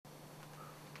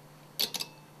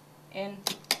In,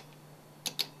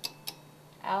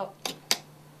 out,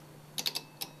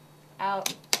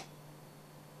 out,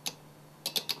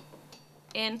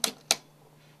 in.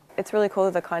 It's really cool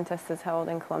that the contest is held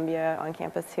in Columbia on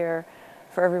campus here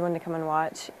for everyone to come and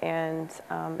watch, and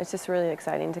it's just really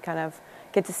exciting to kind of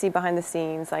get to see behind the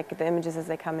scenes, like the images as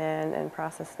they come in and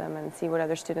process them and see what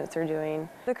other students are doing.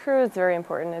 The crew is very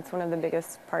important. It's one of the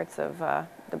biggest parts of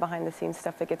the behind the scenes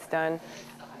stuff that gets done.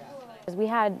 We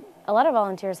had a lot of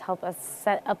volunteers help us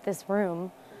set up this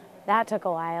room. That took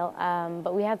a while,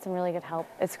 but we had some really good help.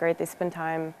 It's great. They spend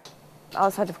time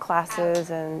outside of classes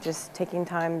and just taking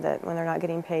time that when they're not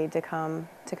getting paid to come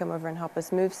over and help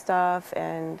us move stuff,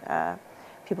 and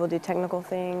people do technical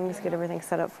things, get everything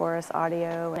set up for us,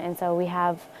 audio. And so we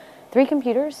have 3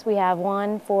 computers. We have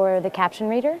one for the caption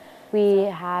reader. We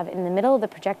have in the middle the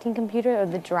projecting computer, or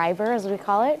the driver as we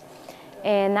call it.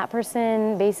 And that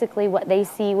person, basically what they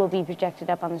see will be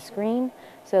projected up on the screen.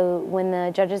 So when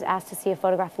the judge is asked to see a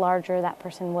photograph larger, that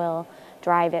person will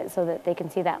drive it so that they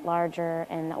can see that larger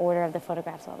and the order of the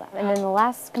photographs, all that. And then the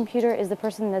last computer is the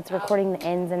person that's recording the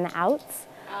ins and the outs.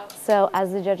 So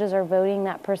as the judges are voting,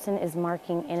 that person is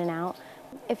marking in and out.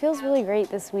 It feels really great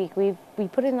this week. We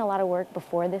put in a lot of work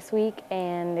before this week,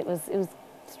 and it was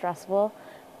stressful.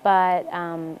 But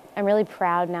I'm really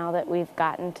proud now that we've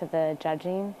gotten to the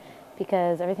judging,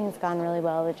 because everything's gone really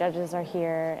well. The judges are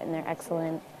here and they're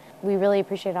excellent. We really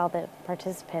appreciate all the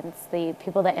participants, the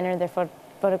people that entered their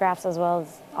photographs, as well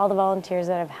as all the volunteers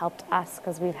that have helped us,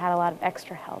 because we've had a lot of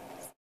extra help.